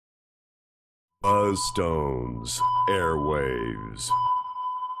Buzzstone's Airwaves.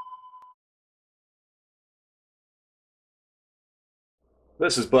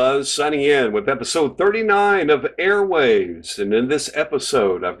 This is Buzz signing in with episode 39 of Airwaves. And in this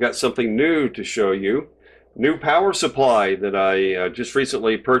episode, I've got something new to show you. New power supply that I just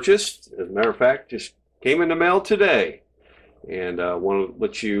recently purchased. As a matter of fact, just came in the mail today. And I want to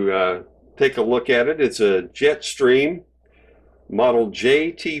let you take a look at it. It's a Jetstream model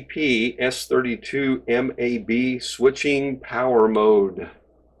JTP S32 MAB switching power mode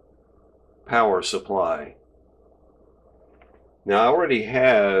power supply. Now I already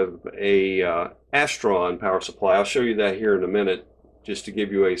have a Astron power supply. I'll show you that here in a minute just to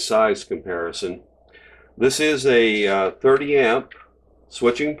give you a size comparison. This is a 30 amp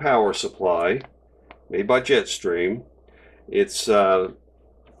switching power supply made by Jetstream. It's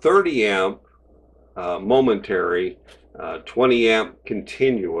 30 amp momentary, 20 amp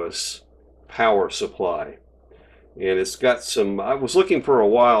continuous power supply. And it's got some, I was looking for a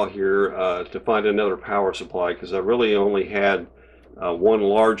while here to find another power supply because I really only had one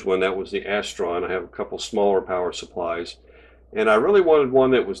large one. That was the Astron. I have a couple smaller power supplies. And I really wanted one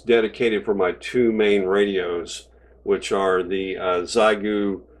that was dedicated for my two main radios, which are the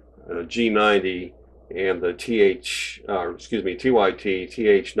Xiegu G90 and the TYT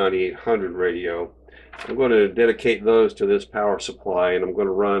TH9800 radio. I'm going to dedicate those to this power supply, and I'm going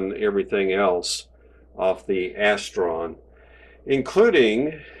to run everything else off the Astron,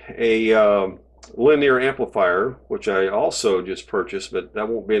 including a linear amplifier, which I also just purchased, but that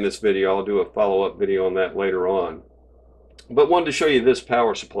won't be in this video. I'll do a follow-up video on that later on. But wanted to show you this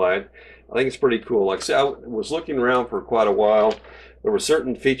power supply. I think it's pretty cool. Like I said, I was looking around for quite a while. There were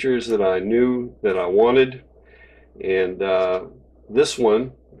certain features that I knew that I wanted, and this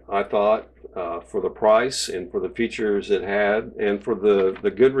one I thought for the price and for the features it had and for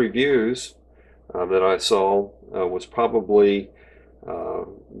the good reviews that I saw was probably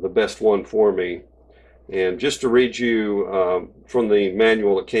the best one for me. And just to read you from the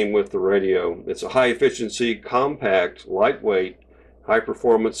manual that came with the radio, it's a high efficiency, compact, lightweight, high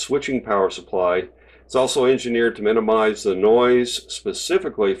performance switching power supply. It's also engineered to minimize the noise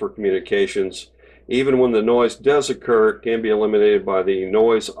specifically for communications. Even when the noise does occur, it can be eliminated by the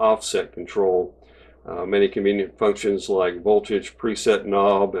noise offset control. Many convenient functions like voltage preset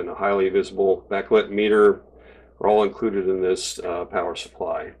knob and a highly visible backlit meter are all included in this power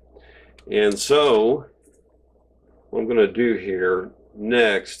supply. And so what I'm going to do here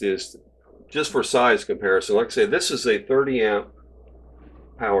next is just for size comparison. Like I say, this is a 30 amp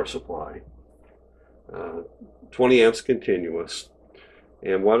power supply, 20 amps continuous.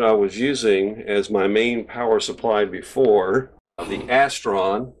 And what I was using as my main power supply before, the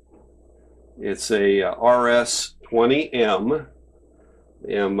Astron, it's a RS20M,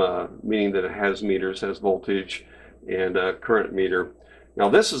 M meaning that it has meters, has voltage and current meter. Now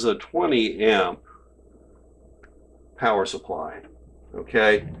this is a 20 amp power supply,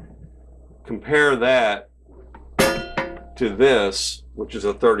 okay? Compare that to this, which is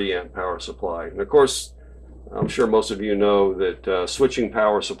a 30 amp power supply. And of course, I'm sure most of you know that switching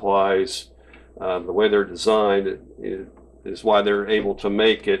power supplies, the way they're designed is why they're able to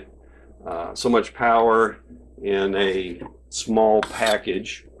make it so much power in a small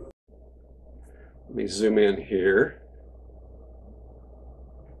package. Let me zoom in here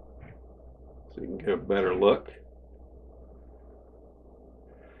so you can get a better look.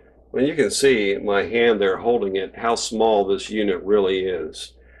 Well, you can see my hand there holding it, how small this unit really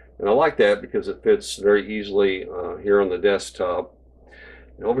is. And I like that because it fits very easily here on the desktop.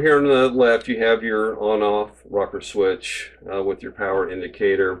 And over here on the left, you have your on-off rocker switch with your power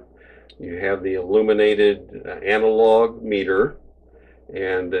indicator. You have the illuminated analog meter,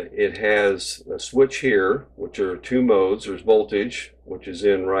 and it has a switch here, which are two modes. There's voltage, which is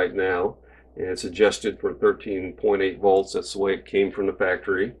in right now, and it's adjusted for 13.8 volts. That's the way it came from the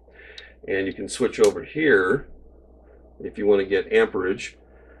factory. And you can switch over here if you want to get amperage.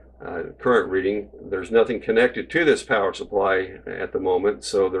 Current reading. There's nothing connected to this power supply at the moment,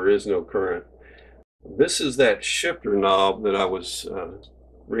 so there is no current. This is that shifter knob that I was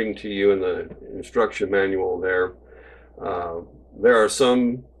reading to you in the instruction manual there. There are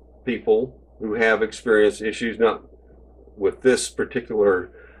some people who have experienced issues, not with this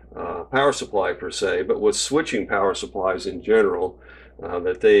particular power supply per se, but with switching power supplies in general,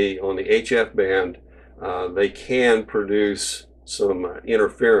 that they, on the HF band, they can produce some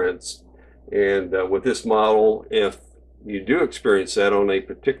interference. And with this model, if you do experience that on a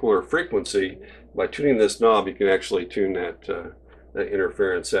particular frequency, by tuning this knob, you can actually tune that that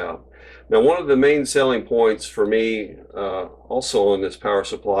interference out. Now, one of the main selling points for me also on this power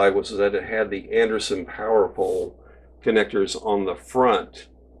supply was that it had the Anderson power pole connectors on the front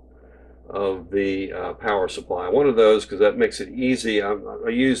of the power supply. One of those, because that makes it easy. I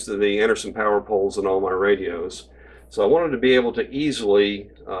used the Anderson power poles in all my radios, so I wanted to be able to easily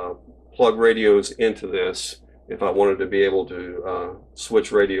plug radios into this if I wanted to be able to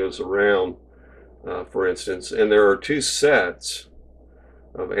switch radios around, for instance. And there are two sets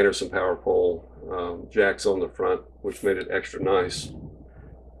of Anderson power pole jacks on the front, which made it extra nice.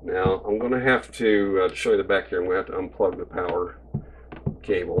 Now I'm going to have to show you the back here. I'm going to have to unplug the power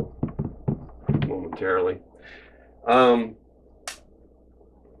cable momentarily.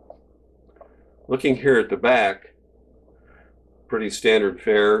 Looking here at the back, pretty standard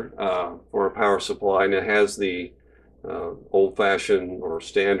fare for a power supply, and it has the old-fashioned or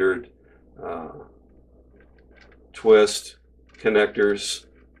standard twist connectors,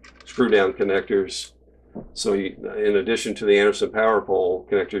 screw-down connectors. So in addition to the Anderson power pole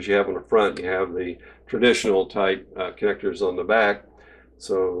connectors you have on the front, you have the traditional type connectors on the back.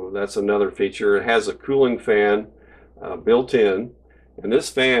 So that's another feature. It has a cooling fan built in, and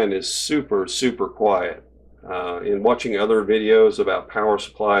this fan is super quiet. In watching other videos about power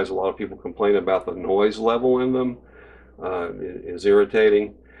supplies, a lot of people complain about the noise level in them. It is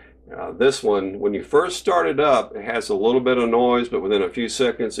irritating. This one, when you first start it up, it has a little bit of noise, but within a few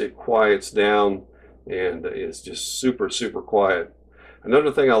seconds it quiets down and it's just super quiet.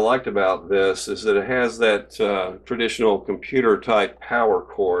 Another thing I liked about this is that it has that traditional computer type power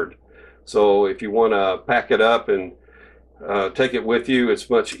cord. So if you want to pack it up and take it with you,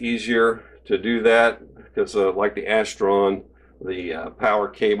 it's much easier to do that, because like the Astron, the power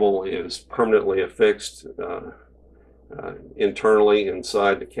cable is permanently affixed internally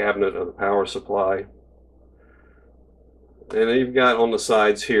inside the cabinet of the power supply. And then you've got on the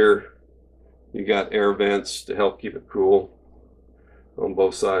sides here, you got air vents to help keep it cool on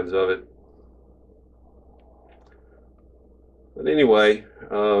both sides of it. But anyway,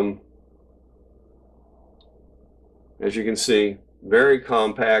 as you can see, very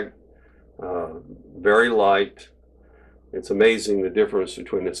compact, very light. It's amazing the difference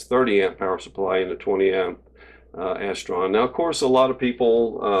between this 30 amp power supply and the 20 amp Astron. Now, of course, a lot of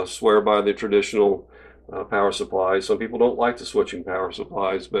people swear by the traditional power supplies. Some people don't like the switching power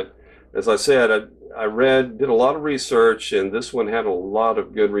supplies, but as I said, I did a lot of research, and this one had a lot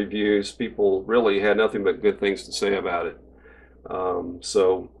of good reviews. People really had nothing but good things to say about it.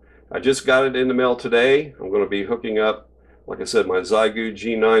 So I just got it in the mail today. I'm going to be hooking up, like I said, my Xiegu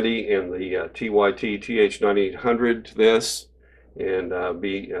G90 and the TYT TH9800 to this, and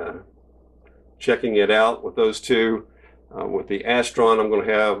be checking it out with those two. With the Astron, I'm going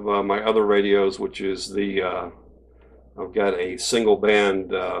to have my other radios, which is the I've got a single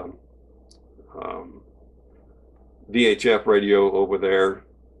band VHF radio over there,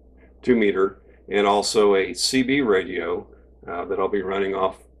 2 meter, and also a CB radio that I'll be running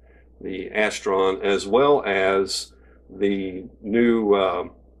off the Astron, as well as the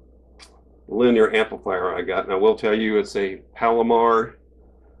new linear amplifier I got. And I will tell you, it's a Palomar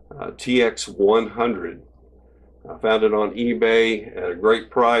TX100. I found it on eBay at a great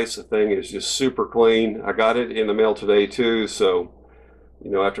price. The thing is just super clean. I got it in the mail today too, so you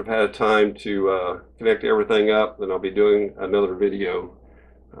know, after I've had time to connect everything up, then I'll be doing another video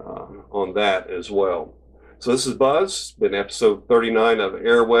on that as well. So this is Buzz. It's been episode 39 of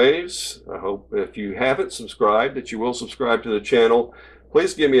AirWaves. I hope if you haven't subscribed that you will subscribe to the channel.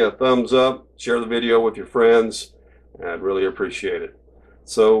 Please give me a thumbs up, share the video with your friends. I'd really appreciate it.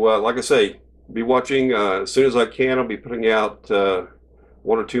 So like I say, be watching as soon as I can. I'll be putting out 1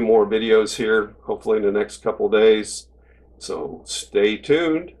 or 2 more videos here, hopefully in the next couple of days. So stay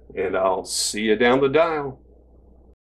tuned, and I'll see you down the dial.